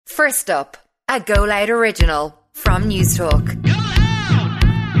First up, a Go Loud original from Newstalk.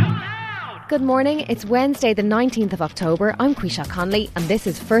 Good morning, it's Wednesday the 19th of October. I'm Quisha Conley and this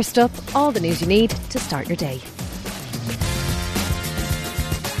is First Up, all the news you need to start your day.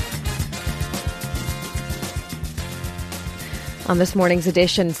 On this morning's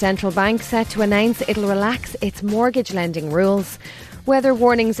edition, Central Bank set to announce it'll relax its mortgage lending rules. Weather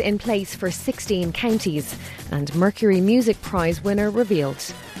warnings in place for 16 counties. And Mercury Music Prize winner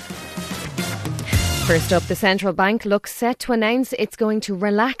revealed. First up, the Central Bank looks set to announce it's going to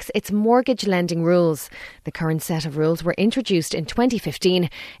relax its mortgage lending rules. The current set of rules were introduced in 2015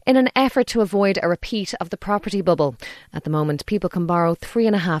 in an effort to avoid a repeat of the property bubble. At the moment, people can borrow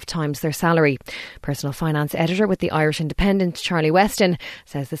 3.5 times their salary. Personal finance editor with the Irish Independent, Charlie Weston,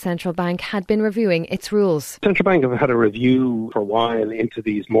 says the Central Bank had been reviewing its rules. The Central Bank have had a review for a while into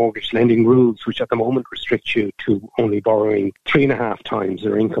these mortgage lending rules, which at the moment restrict you to only borrowing 3.5 times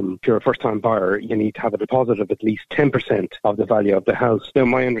their income. If you're a first-time buyer, you need to have a deposit of at least 10% of the value of the house. Now,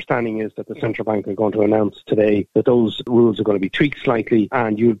 my understanding is that the Central Bank are going to announce today that those rules are going to be tweaked slightly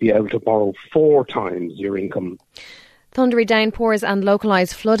and you'll be able to borrow 4 times your income. Thundery downpours and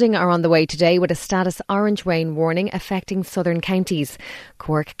localised flooding are on the way today with a status orange rain warning affecting southern counties.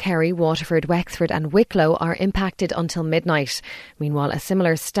 Cork, Kerry, Waterford, Wexford and Wicklow are impacted until midnight. Meanwhile, a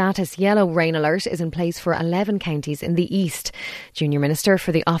similar status yellow rain alert is in place for 11 counties in the east. Junior Minister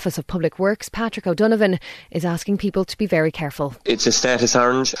for the Office of Public Works, Patrick O'Donovan, is asking people to be very careful. It's a status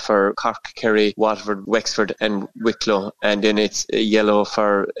orange for Cork, Kerry, Waterford, Wexford and Wicklow, and then it's yellow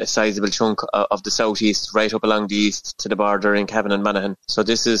for a sizable chunk of the southeast, right up along the east to the border in Cavan and Monaghan. So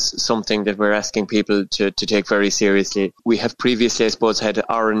this is something that we're asking people to take very seriously. We have previously, I suppose, had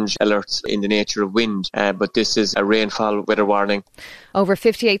orange alerts in the nature of wind, but this is a rainfall weather warning. Over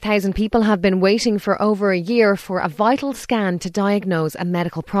 58,000 people have been waiting for over a year for a vital scan to diagnose a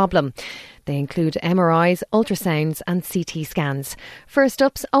medical problem. They include MRIs, ultrasounds and CT scans. First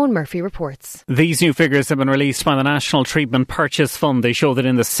up's Owen Murphy reports. These new figures have been released by the National Treatment Purchase Fund. They show that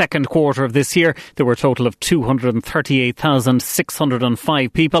in the second quarter of this year, there were a total of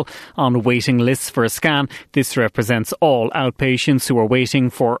 238,605 people on waiting lists for a scan. This represents all outpatients who are waiting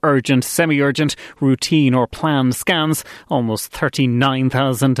for urgent, semi-urgent, routine or planned scans. Almost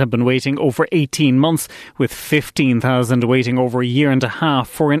 39,000 have been waiting over 18 months, with 15,000 waiting over a year and a half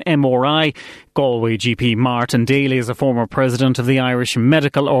for an MRI. Galway GP Martin Daly is a former president of the Irish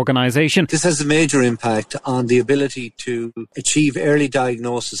Medical Organisation. This has a major impact on the ability to achieve early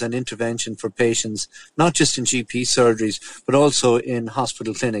diagnosis and intervention for patients, not just in GP surgeries, but also in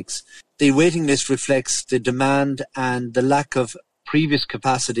hospital clinics. The waiting list reflects the demand and the lack of previous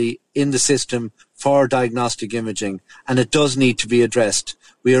capacity in the system for diagnostic imaging, and it does need to be addressed.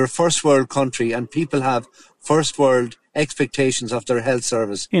 We are a first world country and people have first world expectations of their health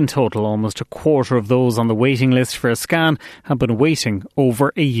service. In total, almost a quarter of those on the waiting list for a scan have been waiting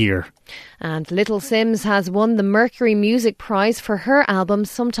over a year. And Little Simz has won the Mercury Music Prize for her album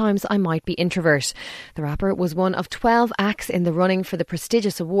Sometimes I Might Be Introvert. The rapper was one of 12 acts in the running for the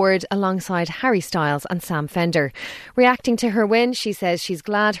prestigious award alongside Harry Styles and Sam Fender. Reacting to her win, she says she's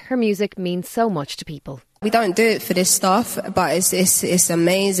glad her music means so much to people. We don't do it for this stuff, but it's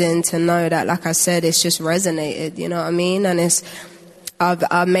amazing to know that, like I said, it's just resonated, you know what I mean? And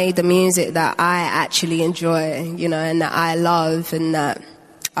I've made the music that I actually enjoy, you know, and that I love and that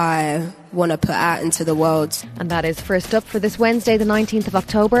I want to put out into the world. And that is First Up for this Wednesday, the 19th of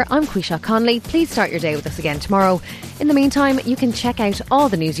October. I'm Quisha Conley. Please start your day with us again tomorrow. In the meantime, you can check out all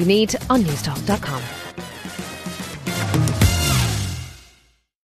the news you need on newstalk.com.